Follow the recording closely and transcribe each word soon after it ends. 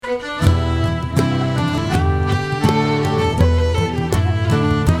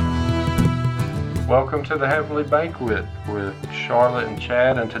Welcome to the Heavenly Banquet with Charlotte and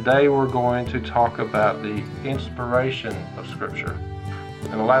Chad, and today we're going to talk about the inspiration of Scripture.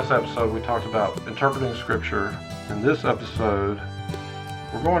 In the last episode, we talked about interpreting Scripture. In this episode,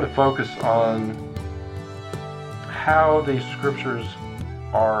 we're going to focus on how these Scriptures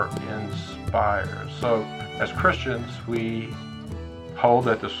are inspired. So, as Christians, we hold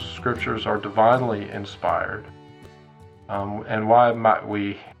that the Scriptures are divinely inspired. And why might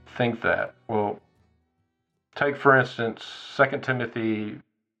we think that? Well, take for instance 2 Timothy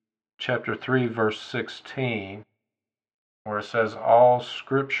chapter 3 verse 16, where it says all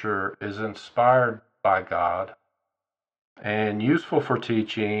Scripture is inspired by God and useful for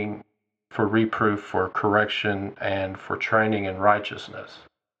teaching, for reproof, for correction, and for training in righteousness.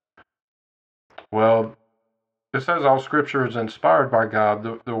 Well, it says all Scripture is inspired by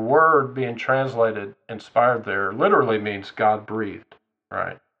God. The word being translated inspired there literally means God breathed,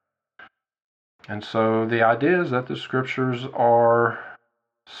 right? And so the idea is that the Scriptures are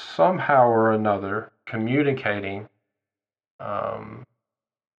somehow or another communicating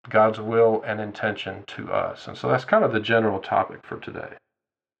God's will and intention to us. And so that's kind of the general topic for today.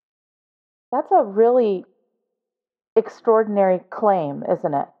 That's a really extraordinary claim,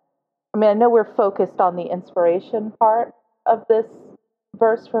 isn't it? I mean, I know we're focused on the inspiration part of this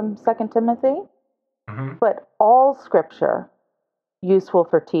verse from 2 Timothy, but all Scripture useful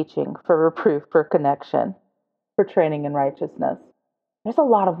for teaching, for reproof, for connection, for training in righteousness. There's a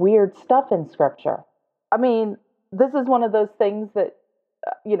lot of weird stuff in Scripture. I mean, this is one of those things that,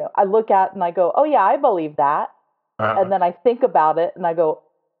 I look at and I go, oh yeah, I believe that. And then I think about it and I go,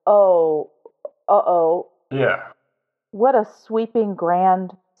 oh, uh-oh. Yeah. What a sweeping,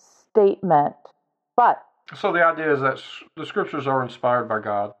 grand statement. But so the idea is that the Scriptures are inspired by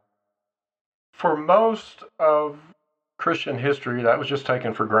God. For most of Christian history, that was just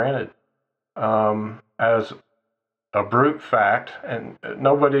taken for granted as a brute fact, and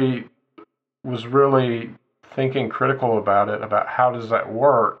nobody was really thinking critical about it, about how does that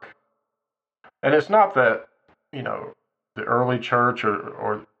work. And it's not that, the early church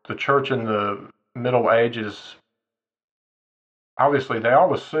or the church in the Middle Ages, obviously they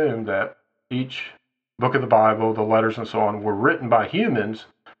all assumed that each book of the Bible, the letters and so on, were written by humans.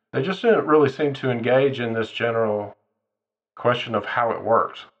 They just didn't really seem to engage in this general question of how it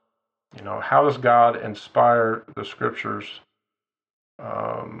works. How does God inspire the Scriptures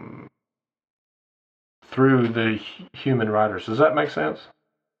through the human writers? Does that make sense?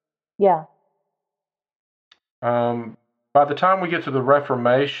 Yeah. By the time we get to the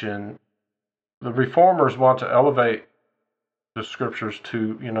Reformation, the Reformers want to elevate the Scriptures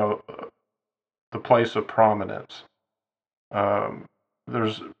to, the place of prominence.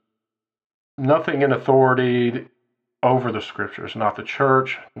 There's nothing in authority over the Scriptures, not the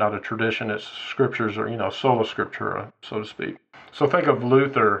church, not a tradition. It's Scriptures or, sola scriptura, so to speak. So think of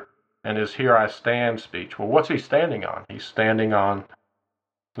Luther and his Here I Stand speech. Well, what's he standing on? He's standing on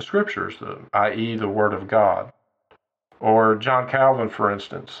the Scriptures, i.e. the Word of God. Or John Calvin, for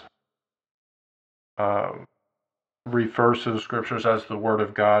instance, refers to the Scriptures as the Word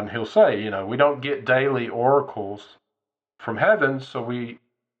of God, and he'll say, we don't get daily oracles from heaven, so we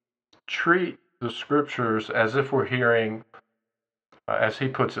treat the Scriptures as if we're hearing, as he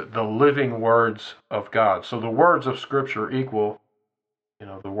puts it, the living words of God. So the words of Scripture equal,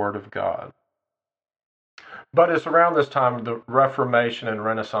 the Word of God. But it's around this time, the Reformation and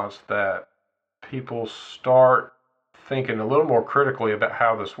Renaissance, that people start thinking a little more critically about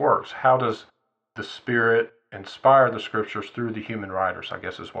how this works. How does the Spirit inspire the Scriptures through the human writers, I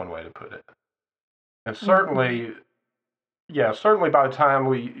guess is one way to put it. And certainly by the time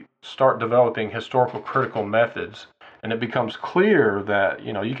we start developing historical critical methods, and it becomes clear that,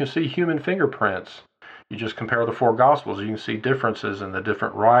 you can see human fingerprints. You just compare the four Gospels, you can see differences in the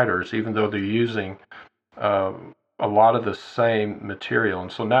different writers, even though they're using a lot of the same material.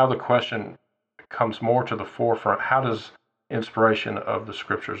 And so now the question comes more to the forefront. How does inspiration of the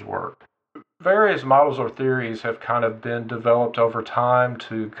Scriptures work? Various models or theories have kind of been developed over time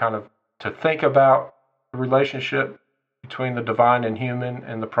to think about the relationship between the divine and human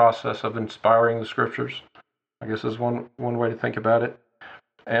and the process of inspiring the Scriptures. I guess is one way to think about it.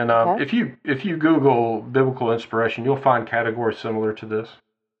 And if you Google biblical inspiration, you'll find categories similar to this.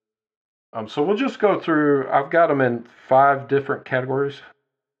 So we'll just go through. I've got them in 5 different categories,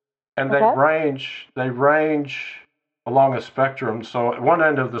 and they range along a spectrum. So at one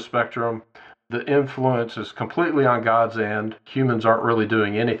end of the spectrum, the influence is completely on God's end. Humans aren't really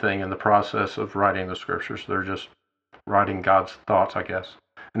doing anything in the process of writing the Scriptures. They're just writing God's thoughts, I guess.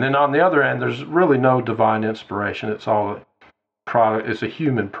 And then on the other end, there's really no divine inspiration. It's all a product. It's a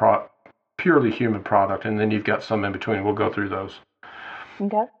human purely human product, and then you've got some in between. We'll go through those.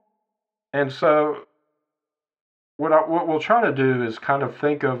 Okay. And so what we'll try to do is kind of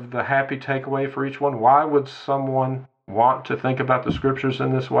think of the happy takeaway for each one. Why would someone want to think about the scriptures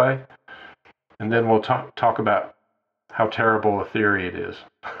in this way? And then we'll talk about how terrible a theory it is.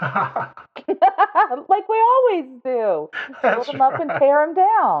 Like we always do. Build them up and tear them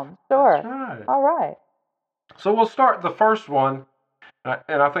down. Sure. That's right. All right. So we'll start the first one,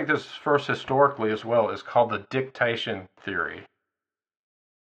 and I think this first historically as well, is called the dictation theory.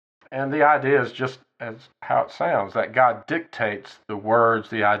 And the idea is just as how it sounds, that God dictates the words,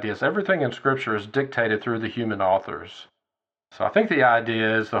 the ideas. Everything in Scripture is dictated through the human authors. So I think the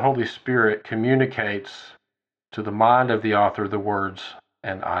idea is the Holy Spirit communicates to the mind of the author the words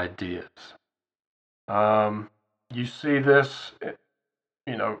and ideas. You see this,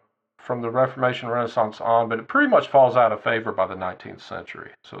 from the Reformation, Renaissance on, but it pretty much falls out of favor by the 19th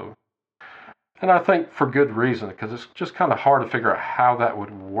century. So, and I think for good reason, because it's just kind of hard to figure out how that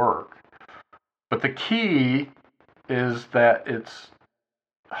would work. But the key is that it's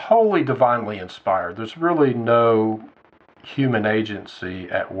wholly divinely inspired. There's really no human agency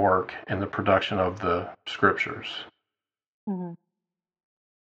at work in the production of the scriptures. Mm-hmm.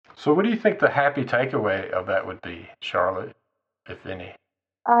 So what do you think the happy takeaway of that would be, Charlotte, if any?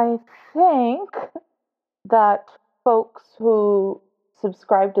 I think that folks who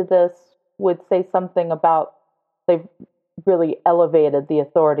subscribe to this would say something about they've really elevated the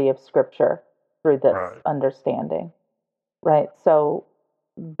authority of Scripture through this understanding, right? So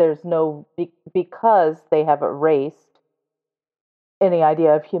there's no, because they have erased any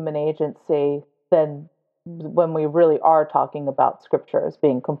idea of human agency, then when we really are talking about Scripture as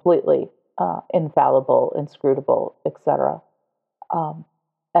being completely infallible, inscrutable, etc.,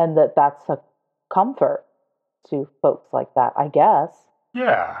 and that's a comfort to folks like that, I guess.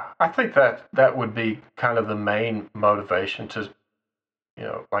 Yeah, I think that would be kind of the main motivation to,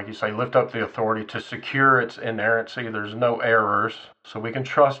 like you say, lift up the authority to secure its inerrancy. There's no errors, so we can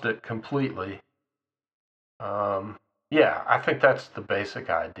trust it completely. Yeah, I think that's the basic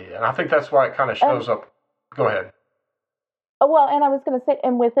idea. And I think that's why it kind of shows up. Go ahead. Well, and I was going to say,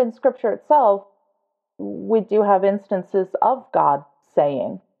 and within Scripture itself, we do have instances of God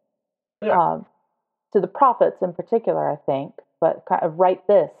saying to the prophets in particular, I think, but kind of write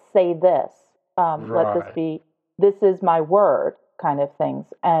this, say this, let this be, this is my word kind of things.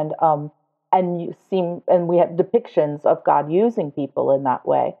 And we have depictions of God using people in that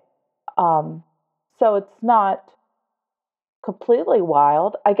way. So it's not completely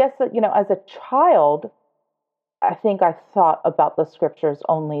wild. I guess that, as a child, I think I thought about the scriptures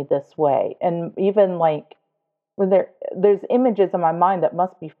only this way. And even like when there's images in my mind that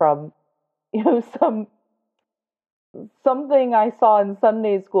must be from, something I saw in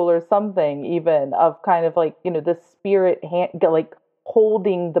Sunday school or something, even of kind of like, the spirit hand, like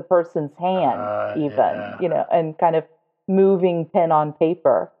holding the person's hand, even, and kind of moving pen on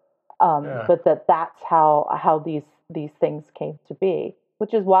paper. But that's how these things came to be,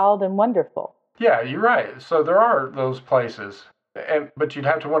 which is wild and wonderful. Yeah, you're right. So there are those places, but you'd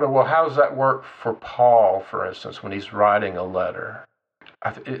have to wonder, well, how does that work for Paul, for instance, when he's writing a letter?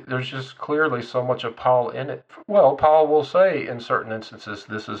 There's just clearly so much of Paul in it. Well, Paul will say in certain instances,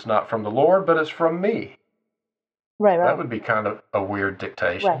 this is not from the Lord, but it's from me. Right. That would be kind of a weird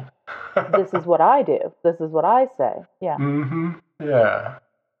dictation. Right. This is what I do. This is what I say. Yeah. Mm-hmm. Yeah.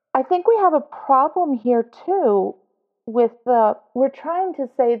 I think we have a problem here, too, with we're trying to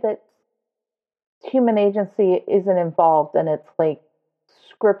say that human agency isn't involved, and it's like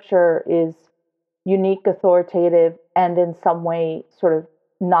Scripture is unique, authoritative, and in some way sort of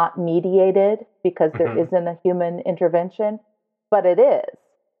not mediated because there isn't a human intervention, but it is,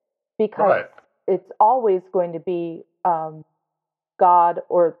 because it's always going to be God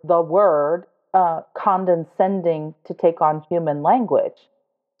or the Word condescending to take on human language.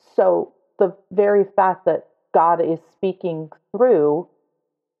 So the very fact that God is speaking through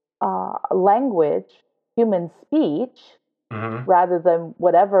language, human speech, rather than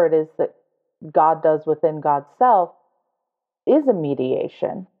whatever it is that God does within God's self, is a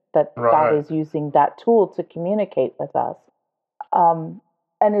mediation that God is using that tool to communicate with us, and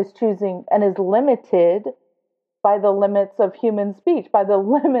is choosing and is limited by the limits of human speech, by the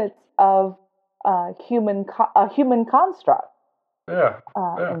limits of human construct.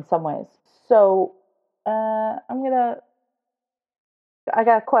 In some ways. So I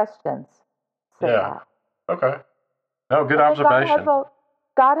got questions. Okay. No, good observation.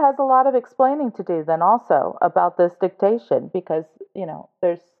 God has a lot of explaining to do then also about this dictation, because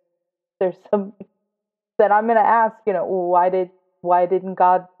there's some that I'm going to ask. Why did why did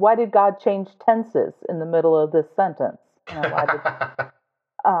God change tenses in the middle of this sentence? Why did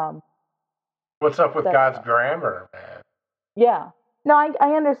um What's up with so God's grammar, man? yeah. No,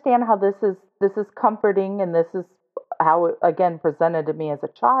 I understand how this is comforting, and this is how it again presented to me as a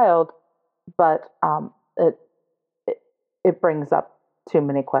child, but it it brings up too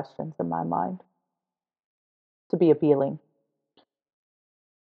many questions in my mind to be appealing.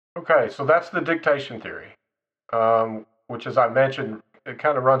 Okay, so that's the dictation theory, which, as I mentioned, it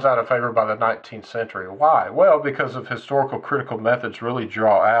kind of runs out of favor by the 19th century. Why? Well, because of historical critical methods really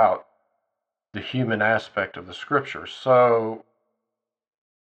draw out the human aspect of the scriptures. So,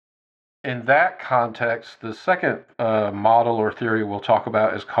 in that context, the second model or theory we'll talk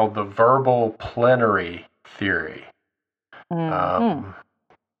about is called the verbal plenary theory. Mm-hmm.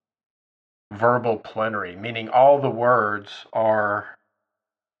 Verbal plenary, meaning all the words are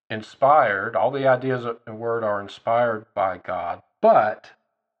inspired, all the ideas of the word are inspired by God, but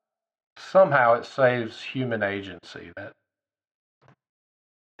somehow it saves human agency. That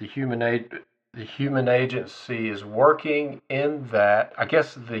the human agency is working in that. I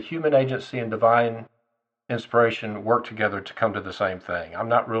guess the human agency and divine inspiration work together to come to the same thing. I'm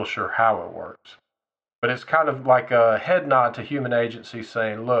not real sure how it works, but it's kind of like a head nod to human agency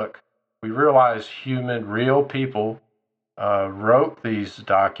saying, look, we realize real people wrote these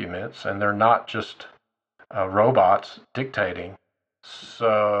documents and they're not just robots dictating.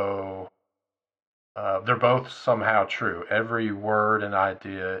 So they're both somehow true. Every word and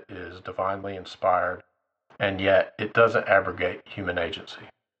idea is divinely inspired, and yet it doesn't abrogate human agency.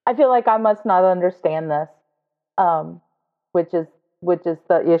 I feel like I must not understand this, um, which is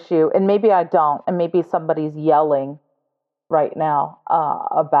the issue, and maybe I don't, and maybe somebody's yelling right now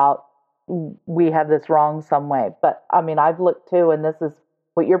about we have this wrong some way. But I mean, I've looked too, and this is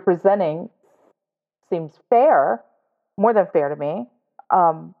what you're presenting seems fair, more than fair to me.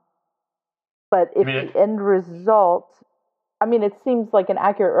 But if the end result, I mean, it seems like an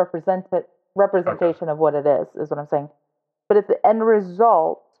accurate representation of what it is what I'm saying. But if the end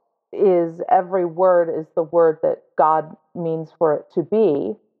result is every word is the word that God means for it to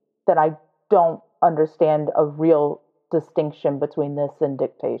be, then I don't understand a real distinction between this and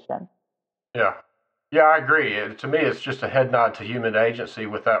dictation. Yeah. Yeah, I agree. To me, it's just a head nod to human agency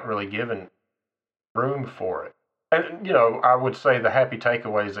without really giving room for it. And, I would say the happy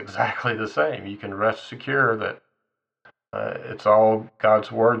takeaway is exactly the same. You can rest secure that it's all God's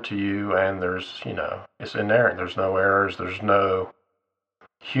word to you, and it's inerrant. There's no errors. There's no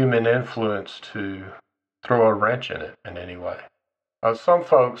human influence to throw a wrench in it in any way. Some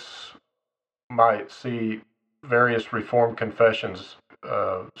folks might see various Reformed confessions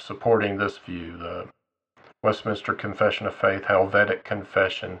supporting this view, the Westminster Confession of Faith, Helvetic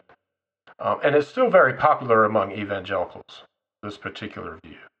Confession, and it's still very popular among evangelicals, this particular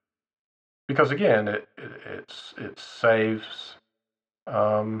view. Because again, it saves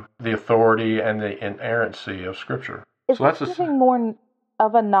the authority and the inerrancy of Scripture. Is so that's giving more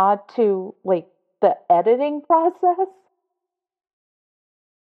of a nod to like the editing process?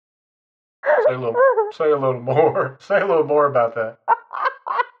 Say a little more. Say a little more about that.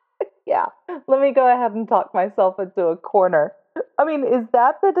 Yeah, let me go ahead and talk myself into a corner. I mean, is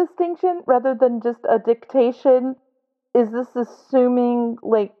that the distinction rather than just a dictation? Is this assuming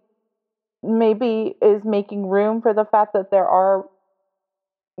like maybe is making room for the fact that there are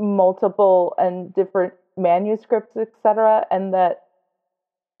multiple and different manuscripts, etc., and that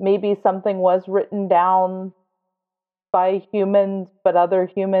maybe something was written down by humans, but other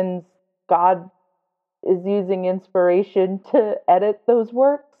humans, God is using inspiration to edit those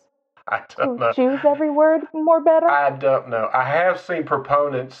works? I don't know. Choose every word more better? I don't know. I have seen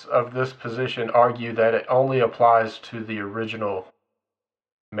proponents of this position argue that it only applies to the original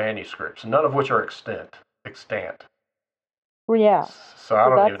manuscripts, none of which are extant. Yeah. So I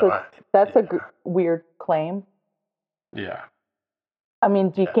don't even know. That's a weird claim. Yeah. I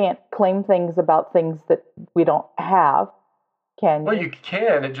mean, you can't claim things about things that we don't have, can you? Well, you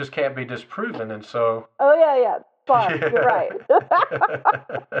can. It just can't be disproven, and so. Oh yeah. Fine. Yeah. You're right.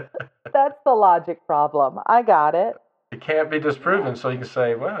 That's the logic problem. I got it. It can't be disproven, so you can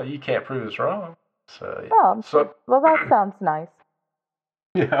say, well, you can't prove it's wrong. So. Well, that sounds nice.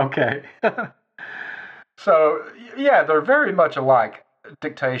 Yeah. Okay. So yeah, they're very much alike,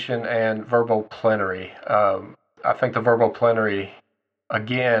 dictation and verbal plenary. I think the verbal plenary,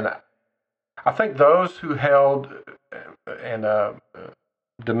 again, I think those who held, and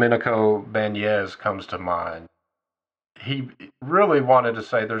Domenico Bagnese comes to mind, he really wanted to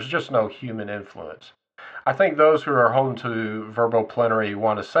say there's just no human influence. I think those who are holding to verbal plenary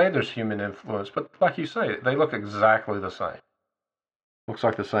want to say there's human influence, but like you say, they look exactly the same. Looks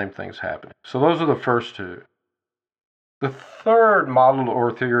like the same thing's happening. So those are the first two. The third model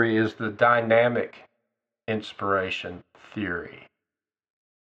or theory is the dynamic inspiration theory.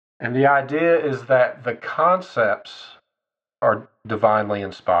 And the idea is that the concepts are divinely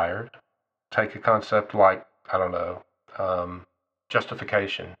inspired. Take a concept like, I don't know,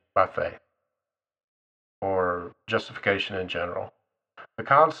 justification by faith or justification in general. The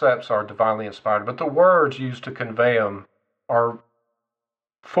concepts are divinely inspired, but the words used to convey them are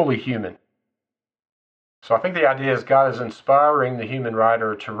fully human. So I think the idea is God is inspiring the human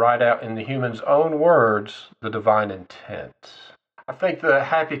writer to write out in the human's own words the divine intent. I think the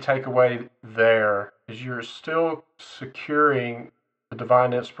happy takeaway there is you're still securing the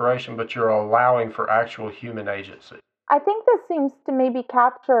divine inspiration, but you're allowing for actual human agency. I think this seems to maybe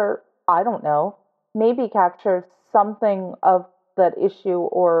capture, I don't know, maybe capture something of that issue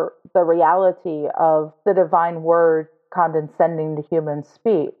or the reality of the divine word condescending to human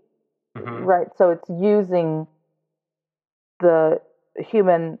speech. Mm-hmm. Right. So it's using the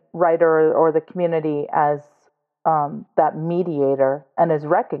human writer or the community as that mediator and is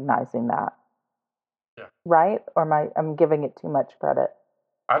recognizing that. Yeah. Right? Or I'm giving it too much credit?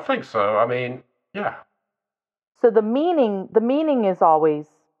 I think so. I mean, yeah. So the meaning is always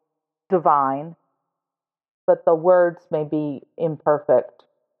divine, but the words may be imperfect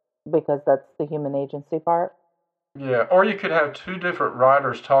because that's the human agency part. Yeah, or you could have two different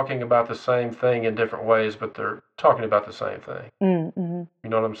writers talking about the same thing in different ways, but they're talking about the same thing. Mm-hmm. You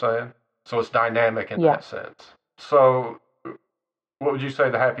know what I'm saying? So it's dynamic in Yeah. that sense. So what would you say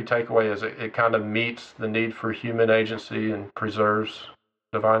the happy takeaway is? It kind of meets the need for human agency and preserves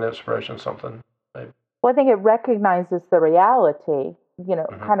divine inspiration, something maybe? Well, I think it recognizes the reality,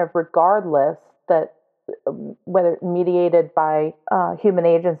 Mm-hmm. kind of regardless that whether mediated by human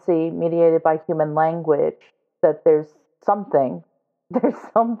agency, mediated by human language, that there's something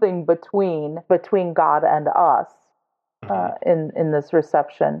between God and us in this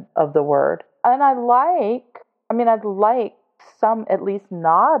reception of the word. And I'd like some at least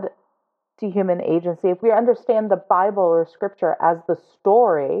nod to human agency. If we understand the Bible or Scripture as the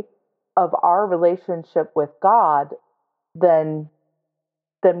story of our relationship with God, then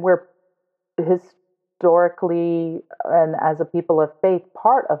we're historically and as a people of faith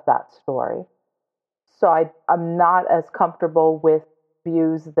part of that story. So I'm not as comfortable with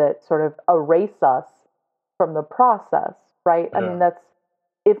views that sort of erase us from the process, right? Yeah. I mean, that's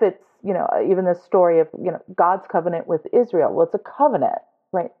if it's, even the story of, God's covenant with Israel. Well, it's a covenant,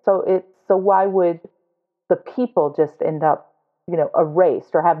 right? So why would the people just end up,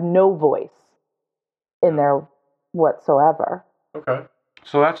 erased or have no voice in there whatsoever? Okay.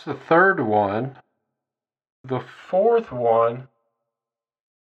 So that's the third one. The fourth one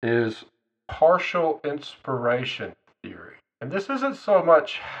is partial inspiration theory. And this isn't so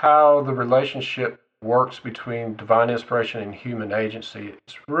much how the relationship works between divine inspiration and human agency.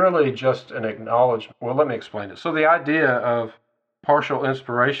 It's really just an acknowledgement. Well, let me explain it. So the idea of partial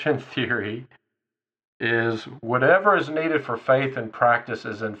inspiration theory is whatever is needed for faith and practice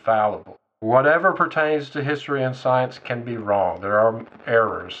is infallible. Whatever pertains to history and science can be wrong. There are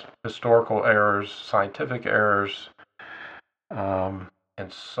errors, historical errors, scientific errors, and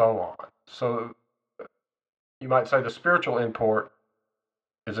so on. So you might say the spiritual import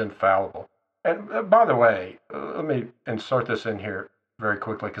is infallible. And by the way, let me insert this in here very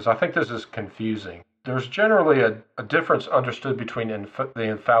quickly because I think this is confusing. There's generally a difference understood between the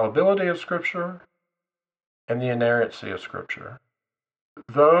infallibility of Scripture and the inerrancy of Scripture.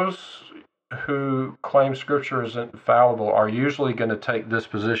 Those who claim Scripture is infallible are usually going to take this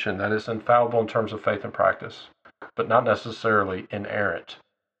position, that it's infallible in terms of faith and practice, but not necessarily inerrant.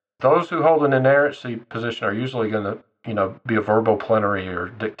 Those who hold an inerrancy position are usually going to, be a verbal plenary or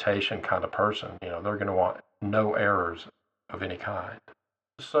dictation kind of person. They're going to want no errors of any kind.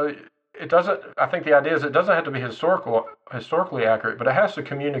 So I think the idea is it doesn't have to be historically accurate, but it has to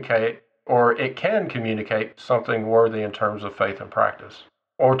communicate, or it can communicate something worthy in terms of faith and practice.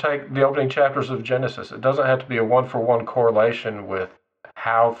 Or take the opening chapters of Genesis. It doesn't have to be a one-for-one correlation with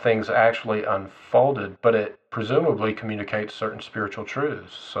how things actually unfolded, but it presumably communicates certain spiritual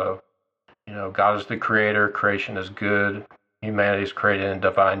truths. So, God is the creator, creation is good, humanity is created in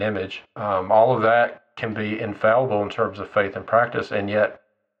divine image. All of that can be infallible in terms of faith and practice, and yet,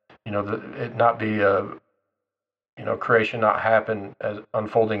 it not be creation not happen as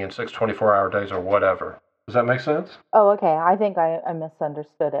unfolding in 6 24-hour days or whatever. Does that make sense? Oh, okay. I think I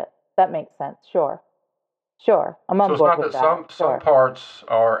misunderstood it. That makes sense. Sure. I'm on board with that. So it's not that some parts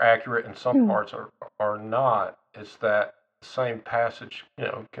are accurate and some parts are not. It's that the same passage,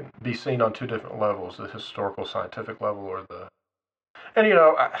 can be seen on two different levels, the historical scientific level or And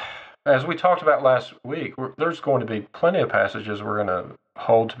as we talked about last week, there's going to be plenty of passages we're going to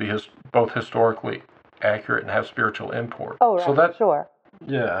hold to be both historically accurate and have spiritual import. Oh, right. So sure.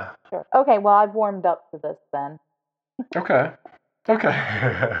 Yeah. Sure. Okay, well, I've warmed up to this then. Okay.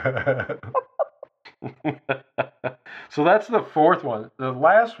 So that's the fourth one. The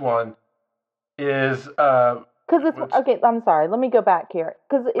last one is because okay. I'm sorry. Let me go back here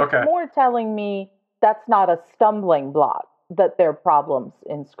because it's more telling me that's not a stumbling block, that there are problems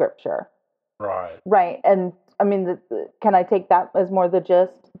in Scripture. Right. And I mean, can I take that as more the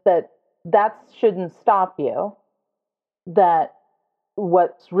gist that shouldn't stop you? That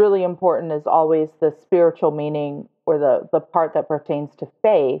what's really important is always the spiritual meaning or the part that pertains to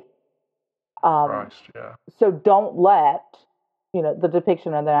faith. Christ, yeah. So don't let the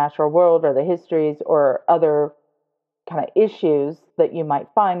depiction of the natural world or the histories or other kind of issues that you might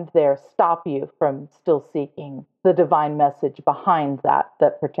find there stop you from still seeking the divine message behind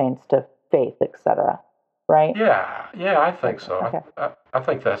that pertains to faith, etc. Right? Yeah, I think so. Okay. I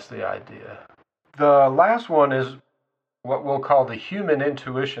think that's the idea. The last one is what we'll call the human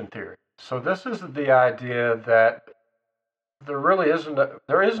intuition theory. So this is the idea that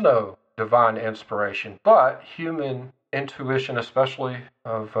there is no divine inspiration, but human intuition, especially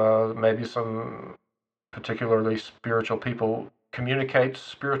of maybe some particularly spiritual people, communicates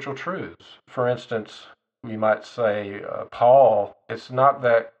spiritual truths. For instance, we might say Paul, it's not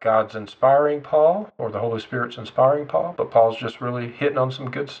that God's inspiring Paul or the Holy Spirit's inspiring Paul, but Paul's just really hitting on some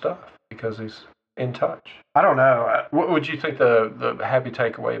good stuff because he's in touch. I don't know. What would you think the happy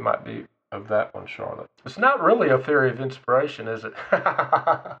takeaway might be of that one, Charlotte? It's not really a theory of inspiration, is it?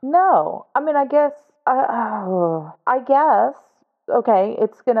 No. I mean, I guess, okay,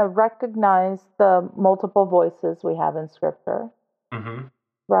 it's going to recognize the multiple voices we have in Scripture,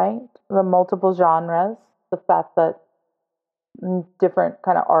 right? The multiple genres, the fact that different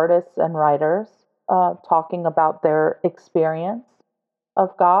kind of artists and writers talking about their experience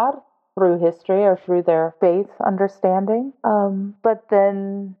of God through history or through their faith understanding. But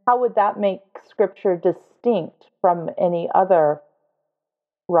then how would that make Scripture distinct from any other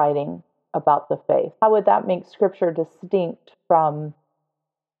writing about the faith? How would that make Scripture distinct from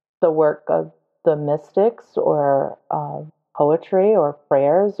the work of the mystics or poetry or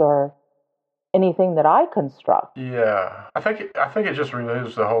prayers or anything that I construct? Yeah, I think it just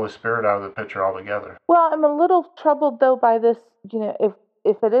removes the Holy Spirit out of the picture altogether. Well, I'm a little troubled though by this.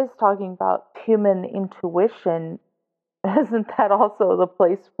 If it is talking about human intuition, isn't that also the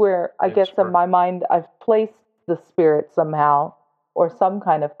place where I guess in my mind I've placed the Spirit somehow or some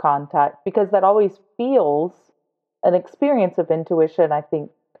kind of contact, because that always feels an experience of intuition, I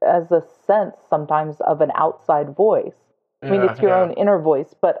think, as a sense sometimes of an outside voice. I mean, it's your own inner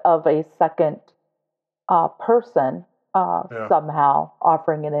voice, but of a second person somehow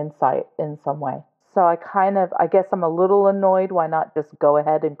offering an insight in some way. So I guess I'm a little annoyed. Why not just go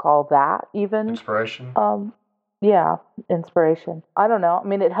ahead and call that even inspiration? Yeah, inspiration. I don't know. I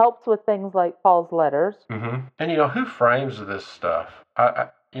mean, it helps with things like Paul's letters. Mm-hmm. And who frames this stuff? I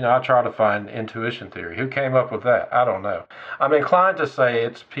try to find intuition theory. Who came up with that? I don't know. I'm inclined to say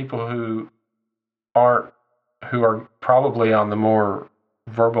it's people who are probably on the more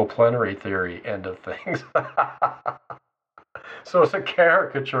verbal plenary theory end of things. So it's a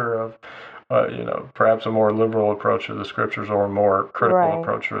caricature of, perhaps a more liberal approach to the Scriptures or a more critical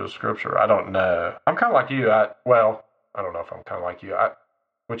approach to the Scripture. I don't know. I'm kind of like you. I don't know if I'm kind of like you.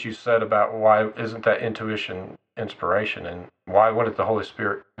 What you said about why isn't that intuition inspiration, and why wouldn't the Holy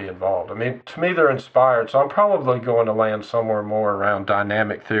Spirit be involved? I mean, to me, they're inspired, so I'm probably going to land somewhere more around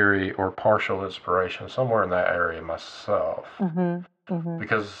dynamic theory or partial inspiration, somewhere in that area myself.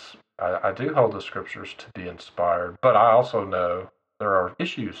 Because I do hold the Scriptures to be inspired, but I also know there are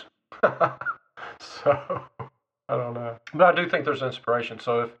issues. So, I don't know. But I do think there's inspiration.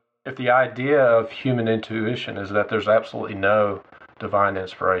 So if the idea of human intuition is that there's absolutely no divine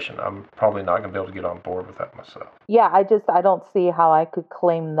inspiration, I'm probably not going to be able to get on board with that myself. Yeah, I don't see how I could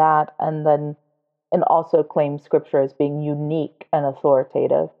claim that and also claim Scripture as being unique and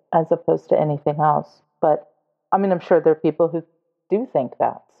authoritative as opposed to anything else. But, I mean, I'm sure there are people who do think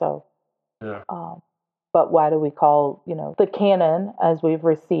that, so. Yeah. But why do we call, the canon, as we've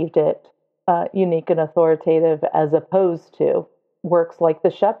received it, unique and authoritative, as opposed to works like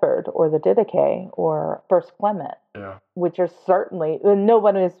the Shepherd or the Didache or First Clement, which are certainly, no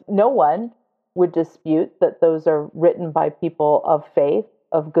one would dispute that those are written by people of faith,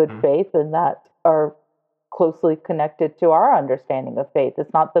 of good faith, and that are closely connected to our understanding of faith.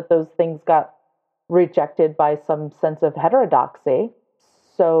 It's not that those things got rejected by some sense of heterodoxy.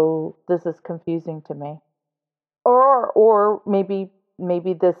 So this is confusing to me. Or maybe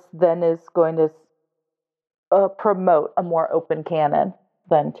maybe this then is going to promote a more open canon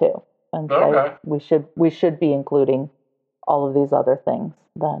then too, and say we should be including all of these other things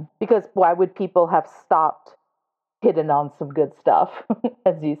then, because why would people have stopped hitting on some good stuff,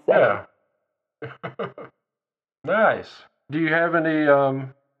 as you say? Yeah. Nice. Do you have any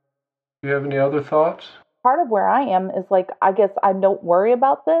other thoughts? Part of where I am is like, I guess I don't worry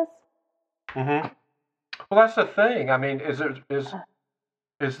about this. Mm-hmm. Well, that's the thing. I mean, is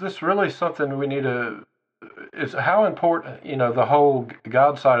this really something we need to? Is how important? The whole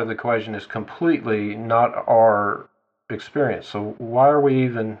God side of the equation is completely not our experience. So why are we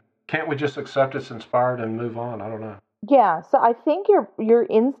even? Can't we just accept it's inspired and move on? I don't know. Yeah. So I think your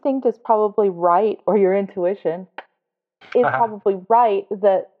instinct is probably right, or your intuition is probably right,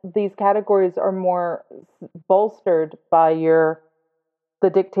 that these categories are more bolstered by the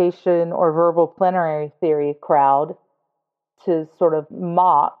dictation or verbal plenary theory crowd to sort of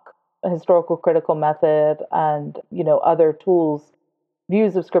mock a historical critical method and, other tools,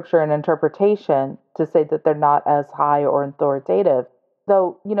 views of scripture and interpretation, to say that they're not as high or authoritative.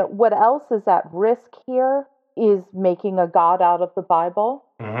 Though, what else is at risk here is making a God out of the Bible.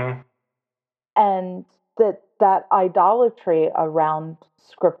 Mm-hmm. And that idolatry around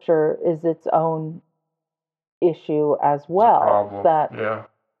scripture is its own issue as well. That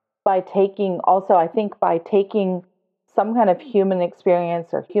by taking some kind of human experience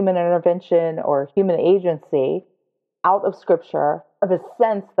or human intervention or human agency out of scripture, of a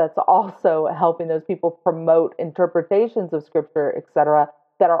sense that's also helping those people promote interpretations of scripture, etc.,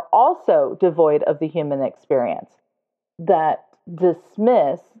 that are also devoid of the human experience, that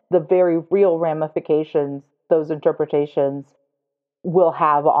dismiss the very real ramifications those interpretations will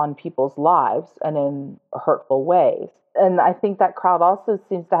have on people's lives and in hurtful ways. And I think that crowd also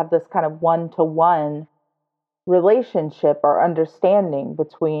seems to have this kind of one-to-one relationship or understanding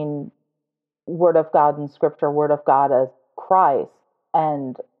between Word of God and Scripture, Word of God as Christ.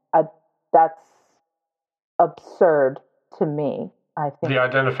 And that's absurd to me, I think. The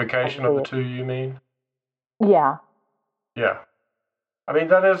identification of the two, you mean? Yeah. Yeah. I mean,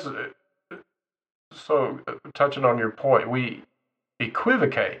 that is, so touching on your point, we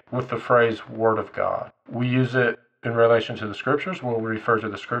equivocate with the phrase Word of God. We use it in relation to the Scriptures. When we refer to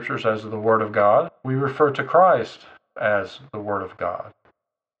the Scriptures as the Word of God, we refer to Christ as the Word of God.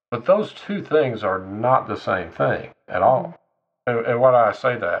 But those two things are not the same thing at all. And why do I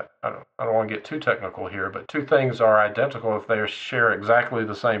say that? I don't want to get too technical here, but two things are identical if they share exactly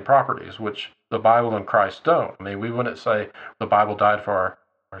the same properties, which the Bible and Christ don't. I mean, we wouldn't say the Bible died for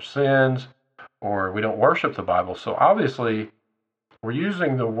our sins, or we don't worship the Bible. So obviously, we're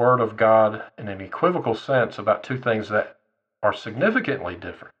using the Word of God in an equivocal sense about two things that are significantly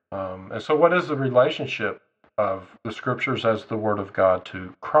different. And so what is the relationship of the Scriptures as the Word of God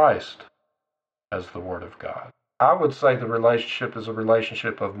to Christ as the Word of God? I would say the relationship is a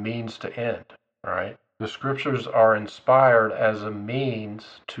relationship of means to end, right? The Scriptures are inspired as a means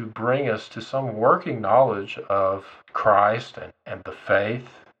to bring us to some working knowledge of Christ and the faith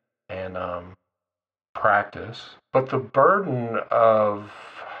and practice. But the burden of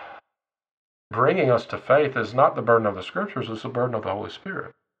bringing us to faith is not the burden of the Scriptures, it's the burden of the Holy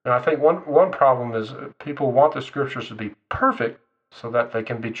Spirit. And I think one problem is people want the Scriptures to be perfect so that they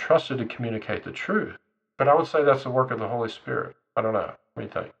can be trusted to communicate the truth. But I would say that's the work of the Holy Spirit. I don't know. What do you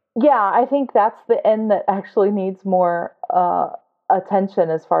think? Yeah, I think that's the end that actually needs more attention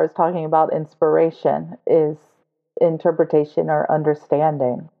as far as talking about inspiration, is interpretation or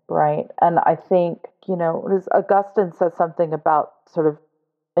understanding, right? And I think, Augustine says something about sort of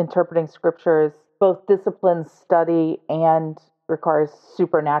interpreting scripture as both discipline, study, and requires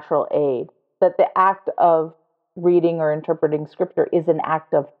supernatural aid. That the act of reading or interpreting scripture is an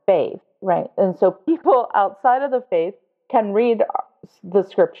act of faith, right? And so people outside of the faith can read the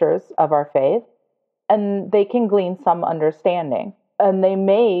scriptures of our faith and they can glean some understanding. And they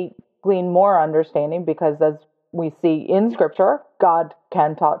may glean more understanding because, as we see in scripture, God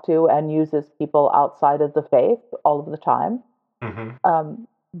can talk to and uses people outside of the faith all of the time. Mm-hmm.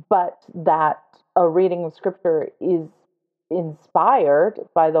 But that a reading of scripture is inspired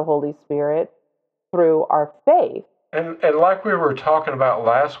by the Holy Spirit through our faith. And like we were talking about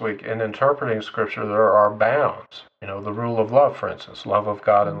last week, in interpreting Scripture, there are bounds. The rule of love, for instance, love of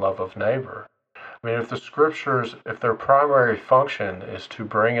God and love of neighbor. I mean, if the Scriptures, if their primary function is to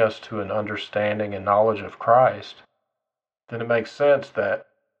bring us to an understanding and knowledge of Christ, then it makes sense that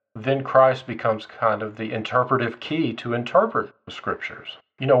then Christ becomes kind of the interpretive key to interpret the Scriptures.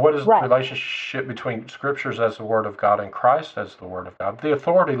 What is the relationship between Scriptures as the Word of God and Christ as the Word of God? The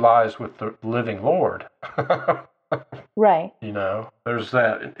authority lies with the living Lord. Right. There's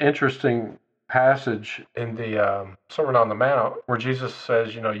that interesting passage in the Sermon on the Mount where Jesus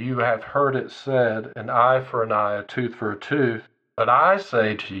says, you have heard it said, an eye for an eye, a tooth for a tooth. But I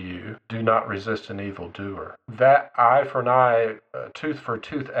say to you, do not resist an evildoer. That eye for an eye, tooth for a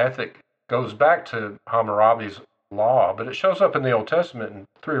tooth ethic goes back to Hammurabi's law, but it shows up in the Old Testament in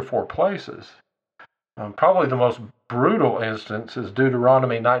 3 or 4 places. Probably the most brutal instance is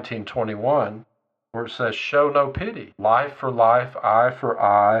Deuteronomy 19:21, where it says, show no pity. Life for life, eye for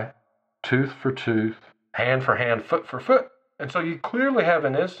eye, tooth for tooth, hand for hand, foot for foot. And so you clearly have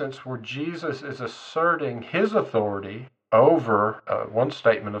an instance where Jesus is asserting his authority over one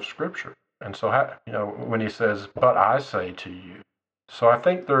statement of Scripture. And so, when he says, but I say to you. So I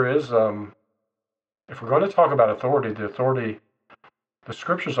think there is, if we're going to talk about authority, the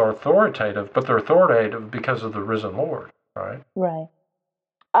Scriptures are authoritative, but they're authoritative because of the risen Lord, right? Right.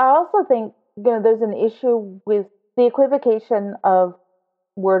 I also think, there's an issue with the equivocation of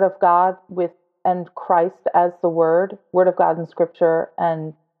Word of God and Christ as the Word of God in Scripture,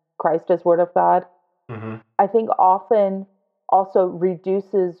 and Christ as Word of God. Mm-hmm. I think often also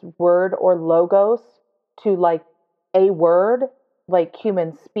reduces word or logos to like a word, like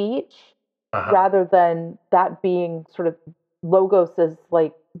human speech, rather than that being sort of logos as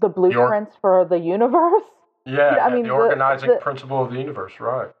like the blueprints for the universe. Yeah, the organizing principle of the universe,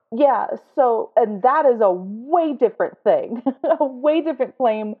 right. Yeah, so, and that is a way different thing, a way different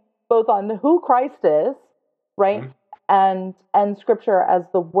claim, both on who Christ is, right, and Scripture as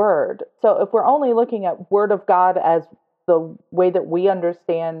the Word. So if we're only looking at Word of God as the way that we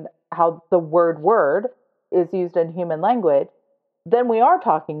understand how the word is used in human language, then we are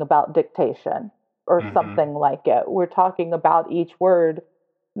talking about dictation or something like it. We're talking about each word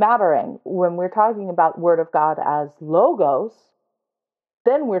mattering. When we're talking about Word of God as logos,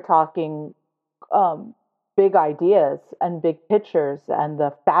 then we're talking big ideas and big pictures and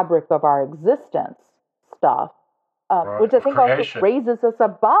the fabric of our existence stuff, which I think also raises us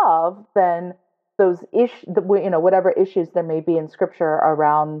above than those whatever issues there may be in Scripture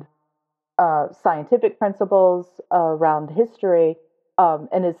around scientific principles, around history,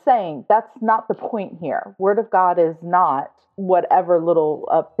 and is saying that's not the point here. Word of God is not whatever little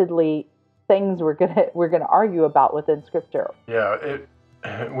piddly things we're gonna argue about within Scripture. Yeah,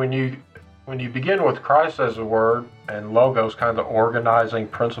 when you begin with Christ as a word and logos, kind of the organizing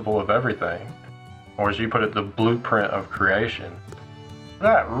principle of everything, or as you put it, the blueprint of creation,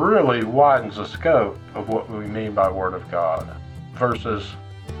 that really widens the scope of what we mean by Word of God, versus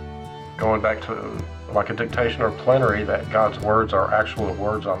going back to like a dictation or plenary, that God's words are actual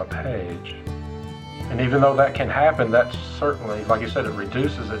words on a page. And even though that can happen, that's certainly, like you said, it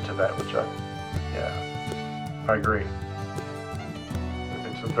reduces it to that, which I agree.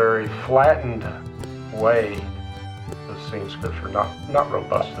 It's a very flattened way of seeing Scripture, not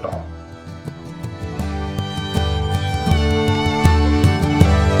robust at all.